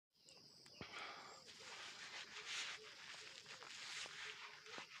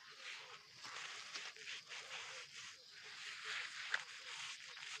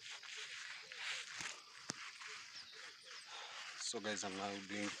So guys, I'm now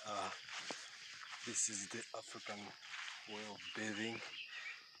doing this is the African way of bathing.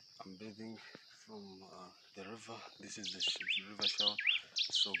 I'm bathing from the river. This is the river shower.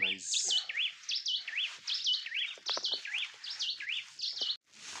 So guys,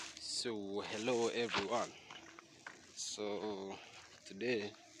 so hello everyone. So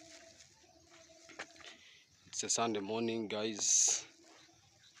today it's a Sunday morning, guys.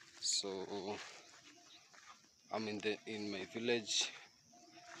 So I'm in my village.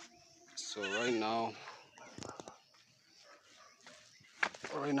 So right now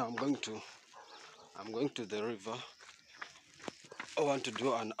I'm going to the river. I want to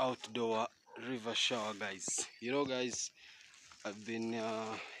do an outdoor river shower, guys. You know, guys, I've been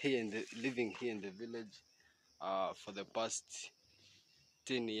living here in the village for the past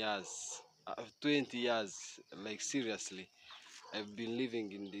 10 years, 20 years. Like seriously, I've been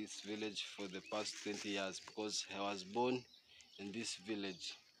living in this village for the past 20 years because I was born in this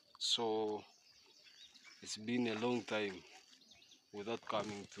village. So it's been a long time without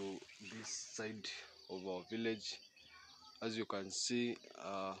coming to this side of our village. As you can see,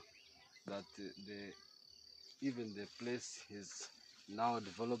 that even the place is now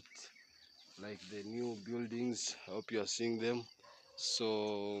developed, like the new buildings. I hope you are seeing them.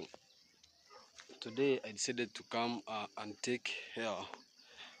 So today I decided to come and take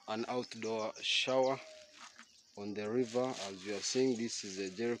an outdoor shower on the river. As you are seeing, this is a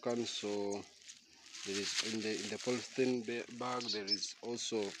jerrycan. So there is in the polythene bag, there is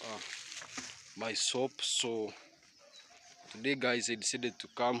also my soap. So today, guys, I decided to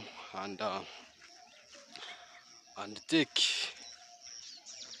come and take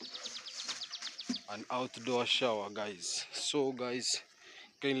an outdoor shower, guys. So guys,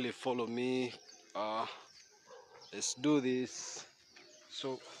 kindly follow me. Let's do this.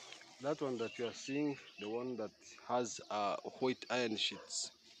 So that one that you are seeing, the one that has white iron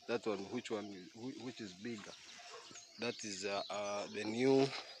sheets, that one, which is bigger, that is the new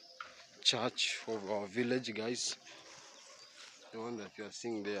church of our village, guys. The one that you are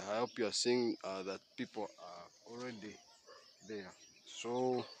seeing there, I hope you are seeing that people are already there.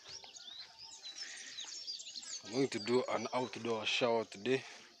 So I'm going to do an outdoor shower today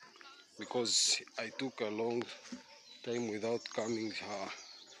because I took a long time without coming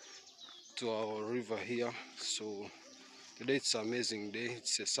to our river here. So today it's an amazing day.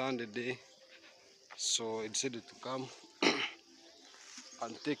 It's a Sunday day, so I decided to come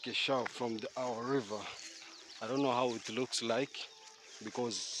and take a shower from our river. I don't know how it looks like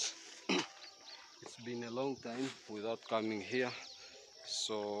because it's been a long time without coming here.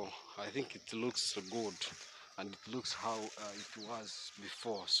 So I think it looks good, and it looks how it was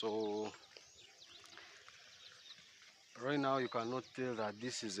before. So right now you cannot tell that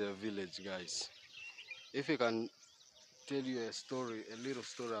this is a village, guys. If I can tell you a little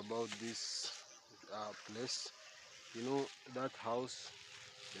story about this place, you know, that house,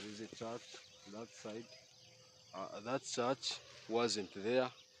 there is a church that side. That church wasn't there.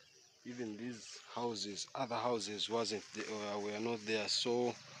 Even these houses, other houses wasn't there, were not there.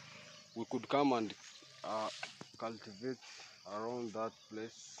 So we could come and cultivate around that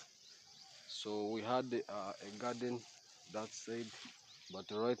place. So we had a garden that side,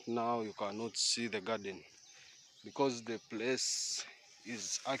 but right now you cannot see the garden because the place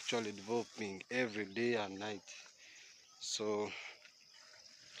is actually developing every day and night. So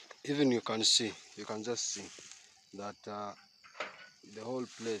even you can just see that the whole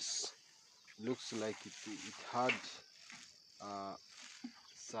place looks like it had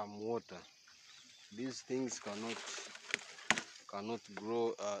some water. These things cannot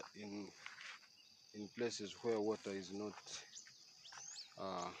grow in places where water is not.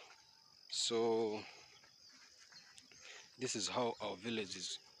 So this is how our village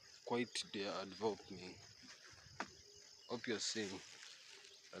is quite developing. Hope you're seeing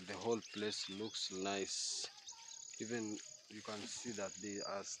that the whole place looks nice. Even you can see that they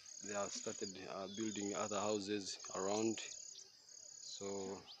have started building other houses around.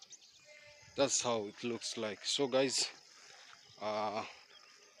 So that's how it looks like. So guys,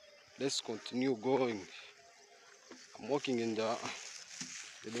 let's continue going. I'm walking in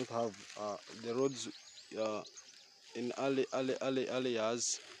they don't have the roads. In early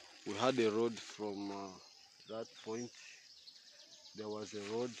years, we had a road from that point. There was a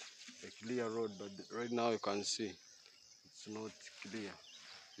road, a clear road, but right now you can see it's not clear.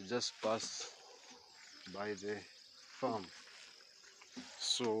 You just pass by the farm.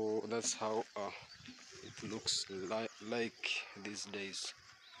 So that's how it looks like these days.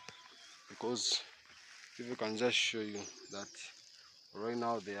 Because if you can just show you that right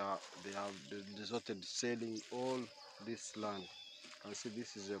now they have deserted selling all this land. I see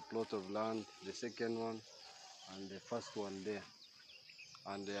this is a plot of land, the second one and the first one there.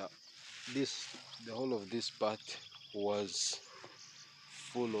 And the whole of this part was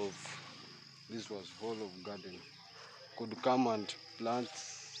full of, this was full of garden. Could come and plant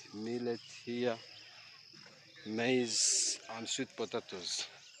millet here, maize and sweet potatoes.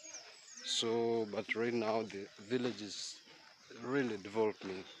 So, but right now the village is really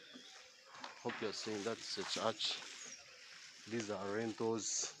developing. Hope you're seeing that's a church. These are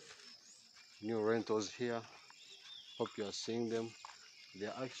rentals, new rentals here. Hope you are seeing them. They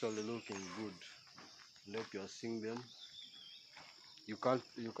are actually looking good. I hope you are seeing them. You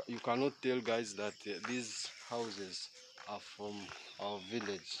cannot tell, guys, that these houses are from our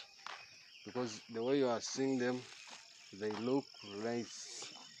village, because the way you are seeing them, they look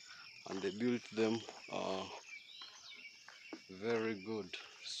nice and they built them very good.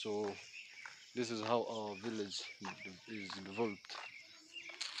 So this is how our village is developed.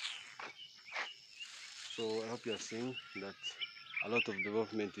 So I hope you are seeing that a lot of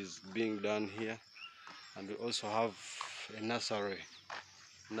development is being done here, and we also have a nursery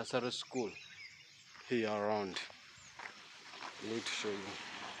school here around. I need to show you.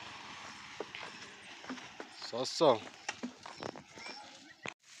 So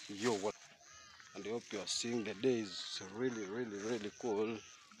yo, what? And I hope you are seeing the day is really cool.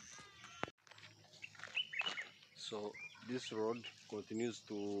 So this road continues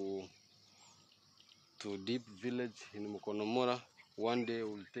to deep village in Mukonomora. One day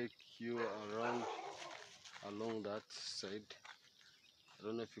we'll take you around along that side. I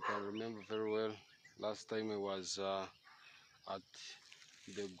don't know if you can remember very well. Last time I was at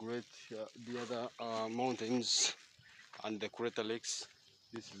the other mountains and the crater lakes.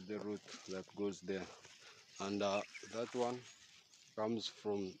 This is the route that goes there, and that one comes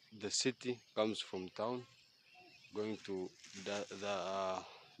from the city, comes from town, going to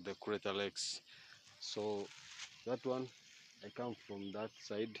the crater lakes. So that one, I come from that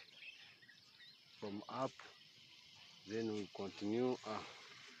side, from up, then we continue,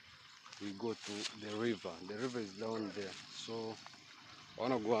 we go to the river. The river is down there. So I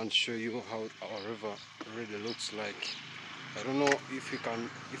want to go and show you how our river really looks like. I don't know if you can,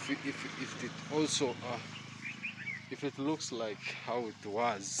 if it also, if it looks like how it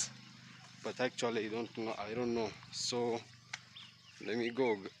was, but actually I don't know. So let me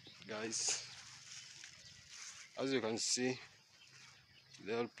go, guys. As you can see,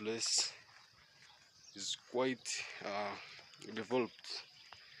 the whole place is quite developed.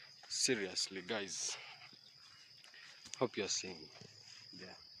 Seriously, guys. Hope you're seeing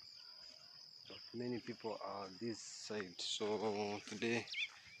there. But many people are this side. So today,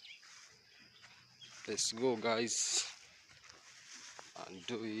 let's go, guys, and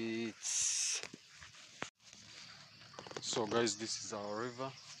do it. So, guys, this is our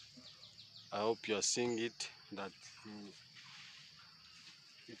river. I hope you are seeing it. That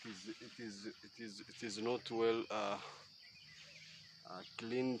it is not well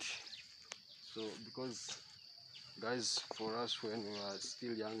cleaned. So because, guys, for us when we were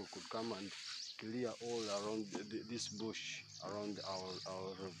still young, we could come and clear all around this bush around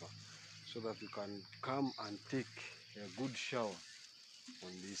our river, so that we can come and take a good shower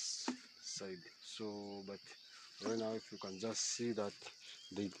on this side. So, but right now, if you can just see that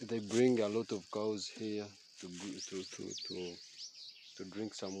they bring a lot of cows here to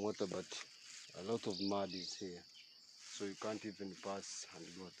drink some water, but a lot of mud is here, so you can't even pass and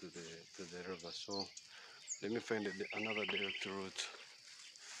go to the river. So let me find another direct route.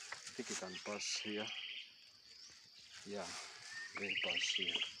 I think you can pass here. Yeah, they pass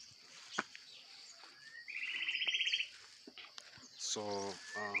here. So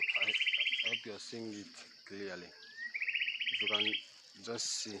I hope you are seeing it clearly. If you can just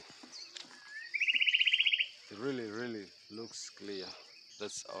see, it really looks clear.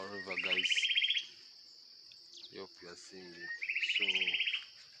 That's our river, guys. I hope you are seeing it. So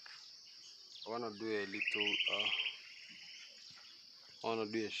I wanna do a little I wanna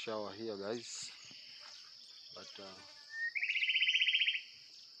do a shower here, guys, but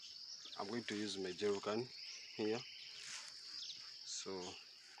I'm going to use my jerrycan here. So,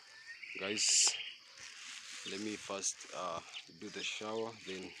 guys, let me first do the shower,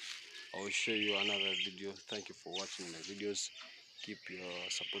 then I'll show you another video. Thank you for watching my videos. Keep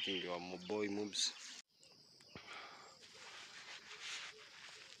supporting your boy moves.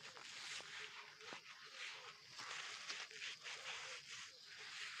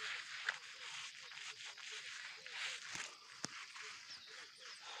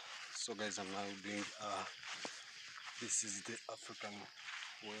 So, guys, I'm now doing this is the African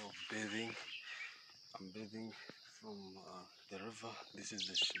way of bathing. I'm bathing from the river. This is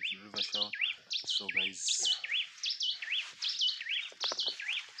the river shower. So guys,